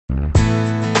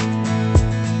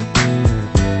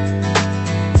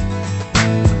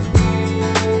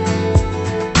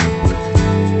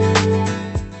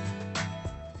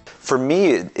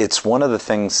it's one of the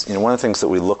things, one of the things that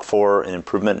we look for in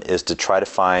improvement is to try to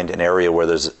find an area where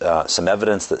there's some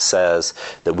evidence that says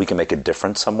that we can make a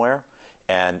difference somewhere.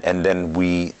 And then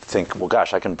we think, well,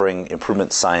 gosh, I can bring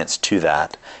improvement science to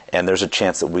that, and there's a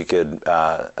chance that we could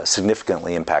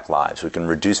significantly impact lives. We can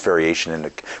reduce variation in a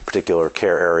particular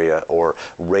care area or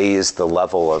raise the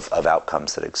level of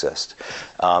outcomes that exist.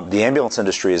 The ambulance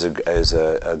industry is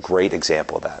a great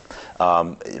example of that.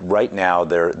 Right now,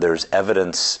 there's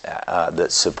evidence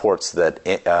that supports that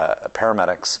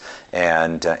paramedics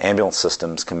and ambulance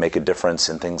systems can make a difference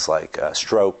in things like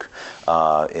stroke,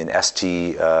 in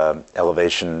ST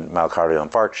elevation, myocardial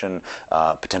infarction,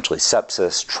 potentially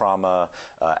sepsis, trauma,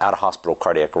 out-of-hospital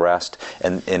cardiac arrest.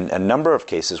 And in a number of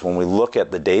cases, when we look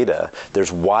at the data,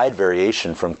 there's wide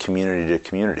variation from community to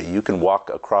community. You can walk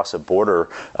across a border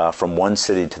from one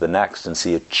city to the next and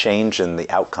see a change in the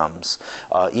outcomes,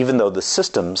 even though the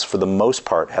systems, for the most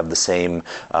part, have the same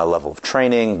level of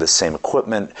training, the same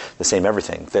equipment, the same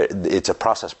everything. It's a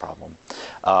process problem.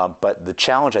 But the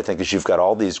challenge, I think, is you've got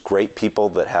all these great people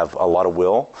that have a lot of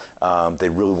will. They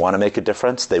really want to make a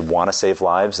difference. They want to save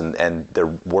lives, and they're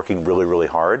working really, really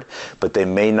hard. But they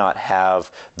may not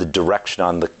have the direction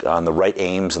on the right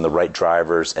aims and the right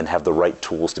drivers and have the right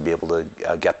tools to be able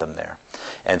to get them there.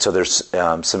 And so there's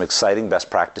some exciting best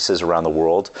practices around the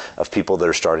world of people that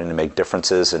are starting to make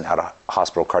differences in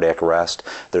out-of-hospital cardiac arrest.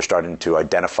 They're starting to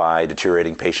identify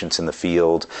deteriorating patients in the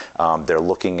field. They're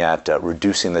looking at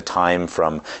reducing the time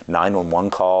from 911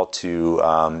 call to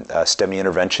STEMI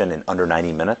intervention in under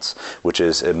 90 minutes, which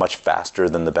is much faster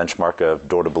than the benchmark of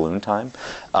door-to-balloon time.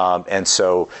 And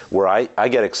so where I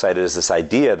get excited is this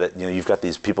idea that you've got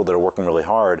these people that are working really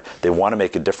hard. They want to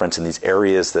make a difference in these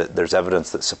areas that there's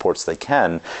evidence that supports they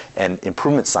can, and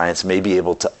improvement science may be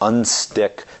able to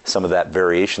unstick some of that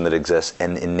variation that exists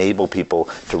and enable people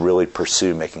to really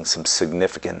pursue making some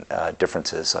significant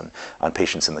differences on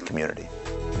patients in the community.